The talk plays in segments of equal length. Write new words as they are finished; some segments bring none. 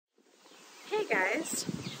Guys,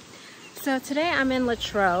 so today I'm in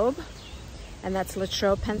Latrobe, and that's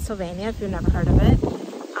Latrobe, Pennsylvania, if you've never heard of it.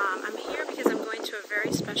 I'm here because I'm going to a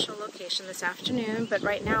very special location this afternoon, but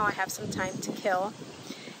right now I have some time to kill,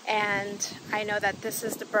 and I know that this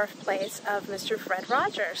is the birthplace of Mr. Fred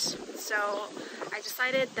Rogers. So I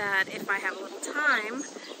decided that if I have a little time,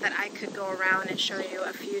 that I could go around and show you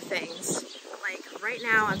a few things. Like right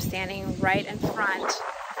now I'm standing right in front of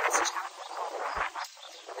this chapel home.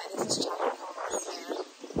 That is his chapel home.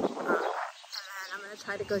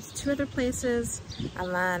 Try to go to two other places,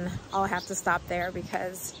 and then I'll have to stop there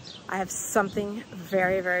because I have something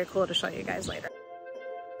very, very cool to show you guys later.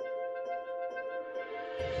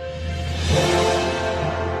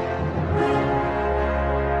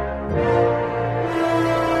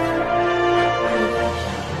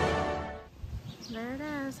 There it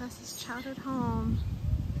is. That's his childhood home,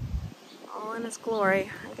 all in its glory.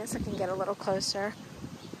 I guess I can get a little closer.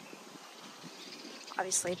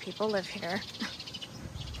 Obviously people live here.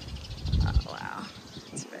 Oh wow,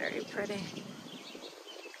 it's very pretty.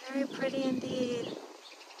 Very pretty indeed.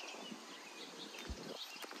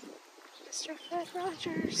 Mr. Fred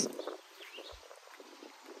Rogers.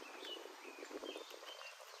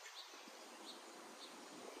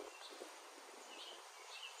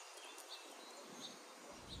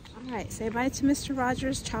 Alright, say bye to Mr.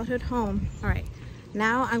 Rogers' childhood home. Alright,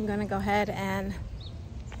 now I'm gonna go ahead and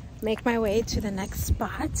make my way to the next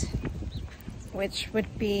spot, which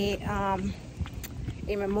would be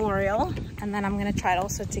a memorial, and then I'm going to try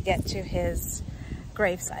also to get to his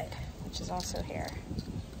gravesite, which is also here.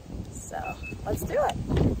 So let's do it.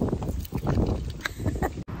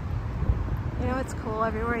 You know what's cool?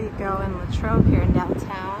 Everywhere you go in Latrobe here in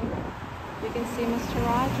downtown, you can see Mr.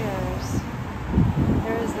 Rogers.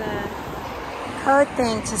 There's a code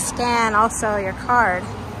thing to scan also your card,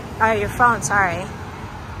 your phone, sorry.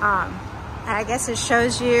 And I guess it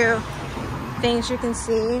shows you things you can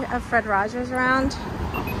see of Fred Rogers around.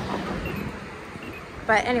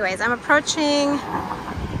 But anyways, I'm approaching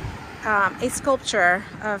a sculpture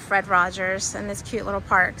of Fred Rogers in this cute little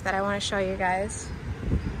park that I want to show you guys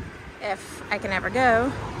if I can ever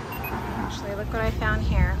go. Actually, look what I found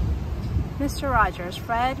here. Mr. Rogers.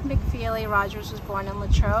 Fred McFeely Rogers was born in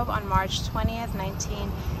Latrobe on March 20th,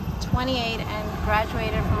 1928 and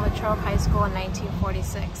graduated from Latrobe High School in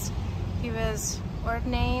 1946. He was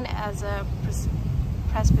ordained as a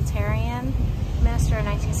Presbyterian minister in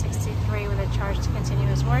 1963 with a charge to continue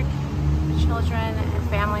his work with children and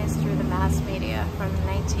families through the mass media. From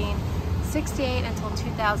 1968 until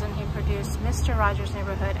 2000, he produced Mr. Rogers'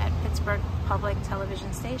 Neighborhood at Pittsburgh Public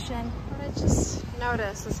Television Station. What I just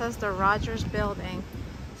noticed, it says the Rogers Building.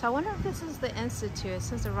 So I wonder if this is the Institute. It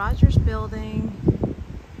says the Rogers Building,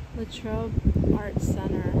 Latrobe Art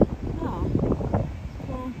Center. Oh.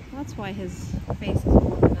 Well, that's why his face is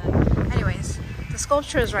all over that. Anyways, the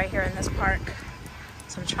sculpture is right here in this park,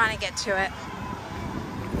 so I'm trying to get to it.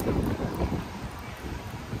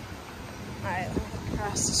 Alright, let me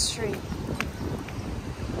cross the street.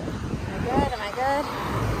 Am I good? Am I good?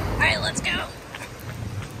 Alright, let's go.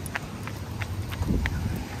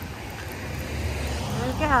 There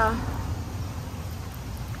we go.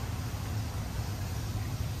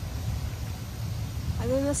 I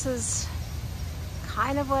think this is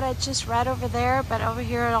kind of what I just read over there, but over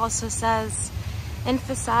here it also says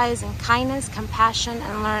emphasize in kindness, compassion,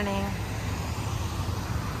 and learning.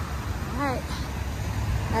 Alright,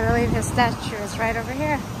 I believe his statue is right over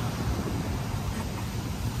here.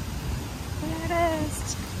 There it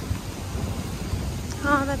is.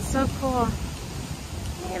 Oh, that's so cool.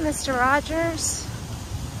 Hey, Mr. Rogers.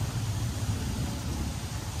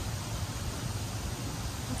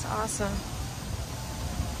 That's awesome.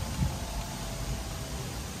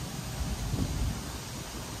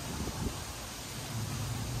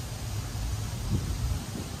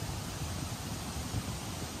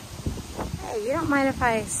 Hey, you don't mind if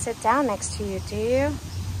I sit down next to you, do you?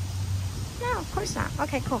 No, of course not.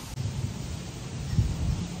 Okay, cool.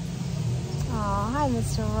 Oh, hi,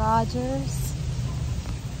 Mr. Rogers.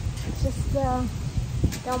 Just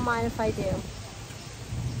don't mind if I do.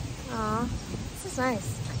 Aw, this is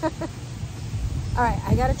nice. Alright,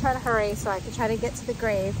 I gotta try to hurry so I can try to get to the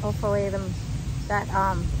grave. Hopefully that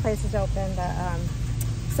place is open, the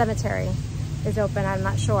cemetery is open, I'm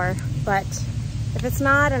not sure. But if it's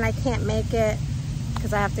not and I can't make it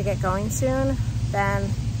because I have to get going soon,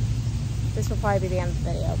 then this will probably be the end of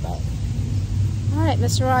the video. But all right,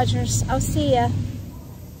 Mr. Rogers, I'll see ya.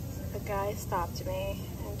 The guy stopped me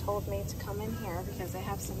and told me to come in here because they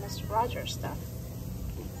have some Mr. Rogers stuff.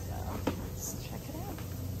 So let's check it out.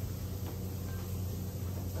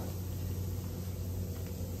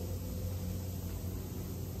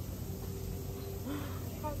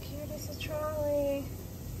 There's a trolley.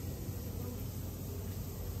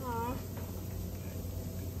 Aw.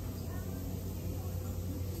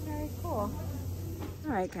 Very cool.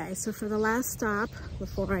 Alright guys, so for the last stop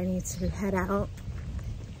before I need to head out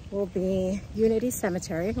will be Unity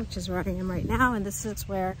Cemetery, which is where I am right now, and this is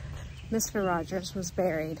where Mr. Rogers was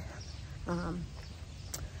buried.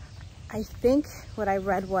 I think what I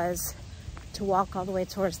read was to walk all the way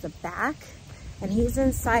towards the back, and he's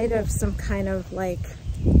inside of some kind of like,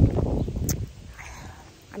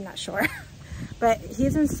 I'm not sure, but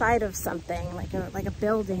he's inside of something like a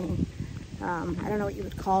building. I don't know what you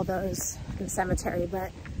would call those in the cemetery,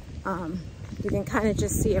 but you can kind of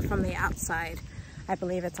just see it from the outside. I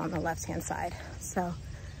believe it's on the left-hand side. So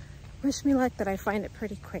wish me luck that I find it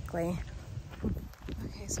pretty quickly.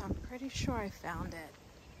 Okay, so I'm pretty sure I found it.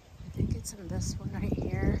 I think it's in this one right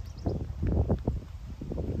here.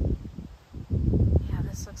 Yeah,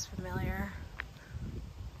 this looks familiar.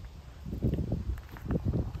 Oh,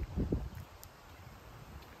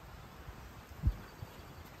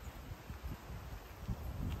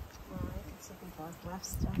 I can see people have left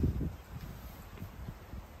stuff.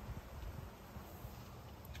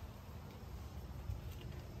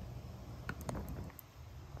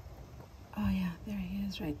 Oh yeah, there he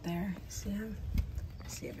is right there. See him?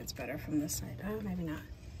 Let's see if it's better from this side. Oh, maybe not.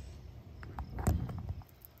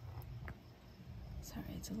 Sorry,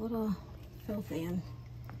 it's a little filthy and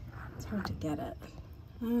it's hard to get it.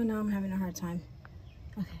 Oh no, I'm having a hard time.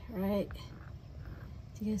 Okay, right.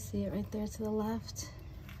 Do you guys see it right there to the left?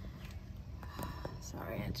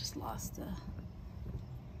 Sorry, I just lost it.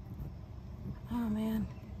 Oh man.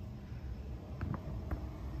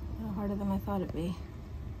 A little harder than I thought it'd be.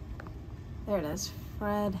 There it is,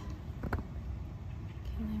 Fred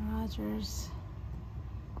Kinley Rogers.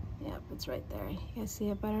 Yep, it's right there. You guys see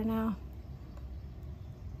it better now?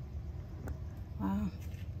 Wow.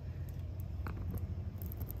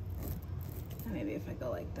 Maybe if I go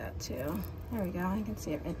like that too. There we go, I can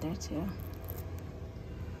see it right there too.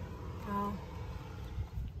 Wow.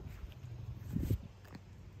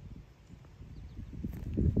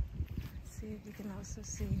 Let's see if you can also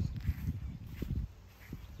see.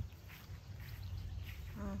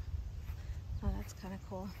 Oh, that's kind of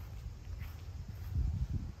cool.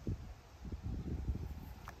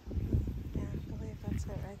 Yeah, I believe that's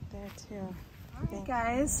it right there too. Alright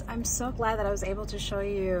guys, I'm so glad that I was able to show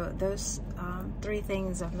you those 3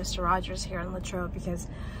 things of Mr. Rogers here in Latrobe, because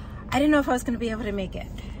I didn't know if I was going to be able to make it.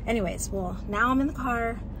 Anyways, well, now I'm in the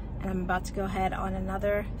car and I'm about to go ahead on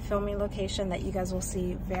another filming location that you guys will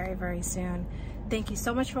see very, very soon. Thank you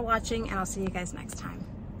so much for watching, and I'll see you guys next time.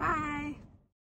 Bye!